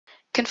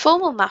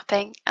Conformal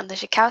mapping and the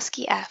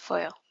Joukowski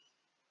airfoil.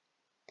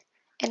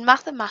 In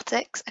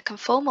mathematics, a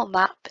conformal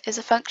map is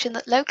a function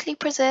that locally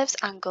preserves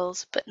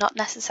angles but not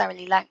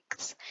necessarily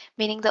lengths,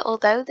 meaning that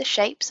although the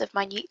shapes of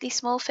minutely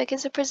small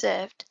figures are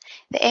preserved,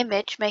 the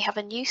image may have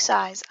a new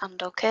size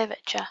and/or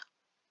curvature.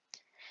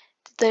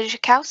 The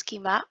Joukowski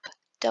map,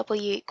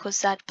 W equals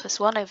Z plus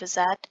 1 over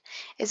Z,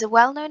 is a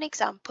well-known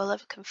example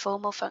of a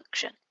conformal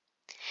function.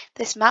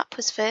 This map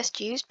was first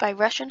used by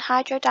Russian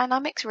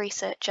hydrodynamics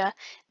researcher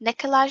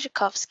Nikolai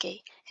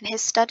Joukowski in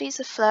his studies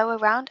of flow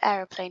around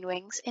aeroplane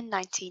wings in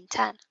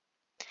 1910.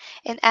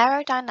 In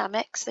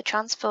aerodynamics, the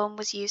transform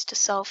was used to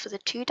solve for the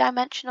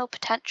two-dimensional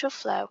potential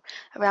flow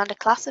around a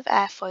class of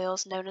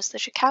airfoils known as the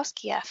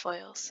Joukowski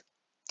airfoils.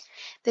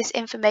 This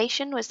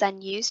information was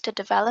then used to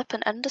develop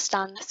and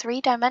understand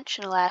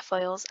three-dimensional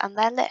airfoils and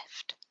their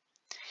lift.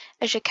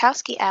 A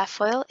Joukowski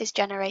airfoil is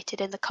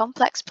generated in the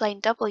complex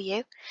plane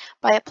W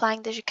by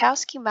applying the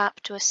Joukowski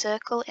map to a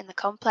circle in the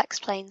complex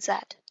plane Z.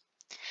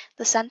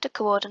 The center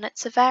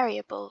coordinates are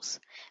variables.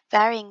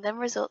 Varying them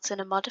results in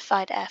a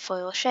modified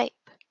airfoil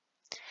shape.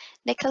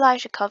 Nikolai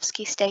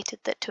Joukowski stated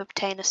that to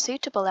obtain a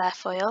suitable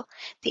airfoil,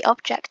 the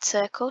object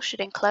circle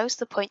should enclose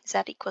the point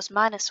Z equals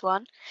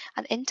 -1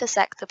 and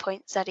intersect the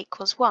point Z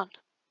equals 1.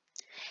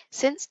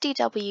 Since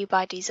dw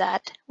by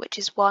dz, which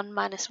is 1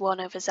 minus 1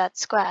 over z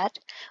squared,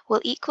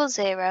 will equal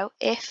 0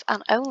 if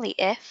and only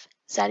if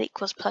z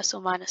equals plus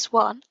or minus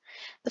 1,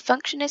 the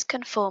function is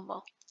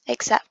conformal,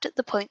 except at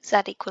the point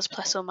z equals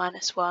plus or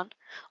minus 1,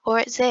 or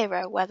at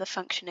 0 where the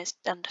function is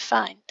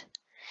undefined.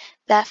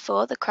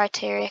 Therefore, the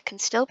criteria can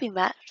still be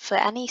met for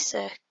any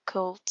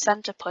circle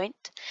center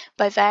point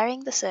by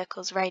varying the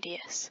circle's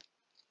radius.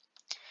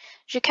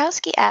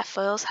 Joukowski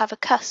airfoils have a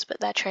cusp at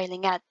their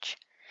trailing edge.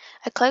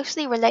 A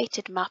closely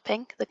related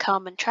mapping, the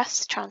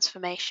Kalman-Tress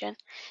transformation,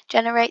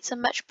 generates a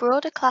much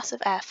broader class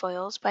of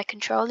airfoils by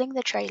controlling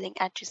the trailing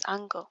edge's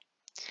angle.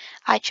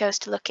 I chose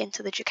to look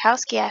into the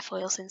Joukowski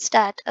airfoils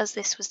instead, as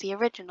this was the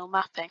original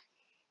mapping.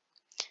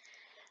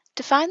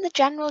 To find the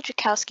general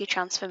Joukowski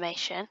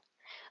transformation,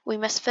 we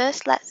must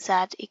first let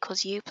z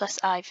equals u plus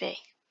iv.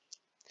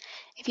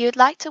 If you would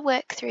like to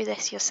work through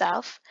this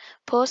yourself,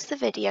 pause the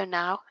video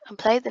now and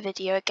play the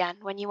video again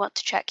when you want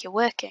to check your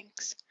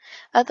workings.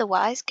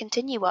 Otherwise,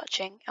 continue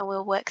watching and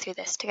we'll work through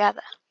this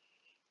together.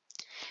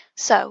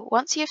 So,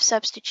 once you have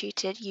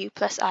substituted u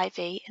plus iv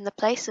in the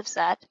place of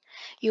z,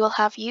 you will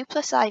have u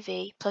plus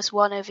iv plus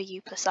 1 over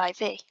u plus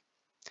iv.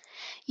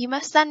 You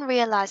must then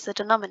realise the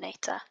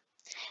denominator.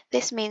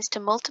 This means to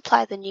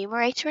multiply the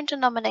numerator and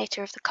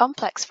denominator of the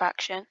complex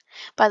fraction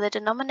by the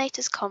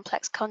denominator's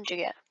complex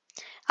conjugate,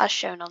 as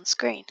shown on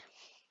screen.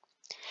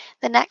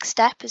 The next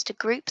step is to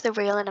group the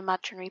real and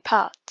imaginary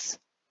parts,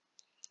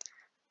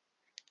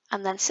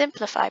 and then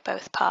simplify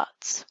both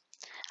parts.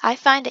 I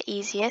find it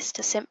easiest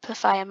to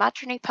simplify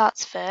imaginary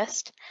parts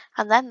first,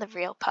 and then the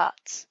real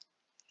parts.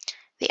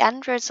 The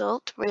end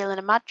result, real and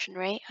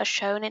imaginary, are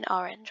shown in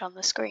orange on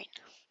the screen.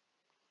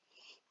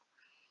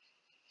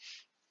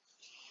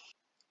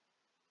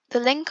 The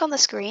link on the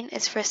screen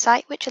is for a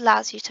site which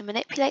allows you to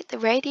manipulate the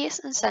radius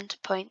and center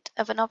point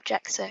of an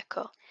object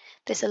circle.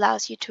 This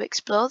allows you to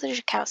explore the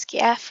Joukowski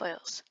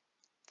airfoils.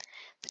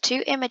 The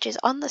two images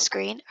on the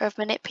screen are of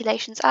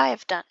manipulations I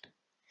have done.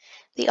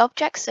 The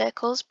object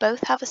circles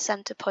both have a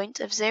center point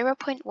of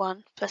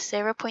 0.1 plus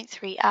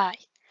 0.3 I,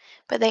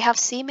 but they have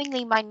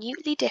seemingly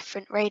minutely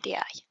different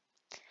radii.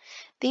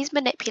 These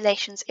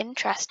manipulations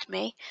interest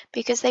me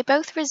because they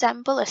both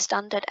resemble a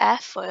standard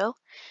airfoil,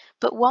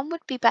 but one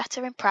would be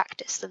better in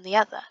practice than the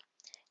other.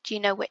 Do you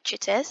know which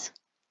it is?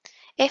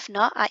 If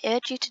not, I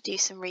urge you to do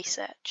some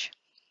research.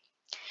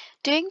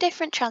 Doing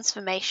different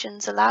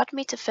transformations allowed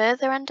me to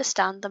further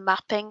understand the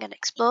mapping and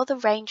explore the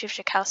range of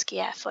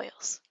Joukowski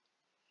airfoils.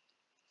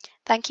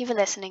 Thank you for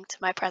listening to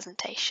my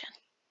presentation.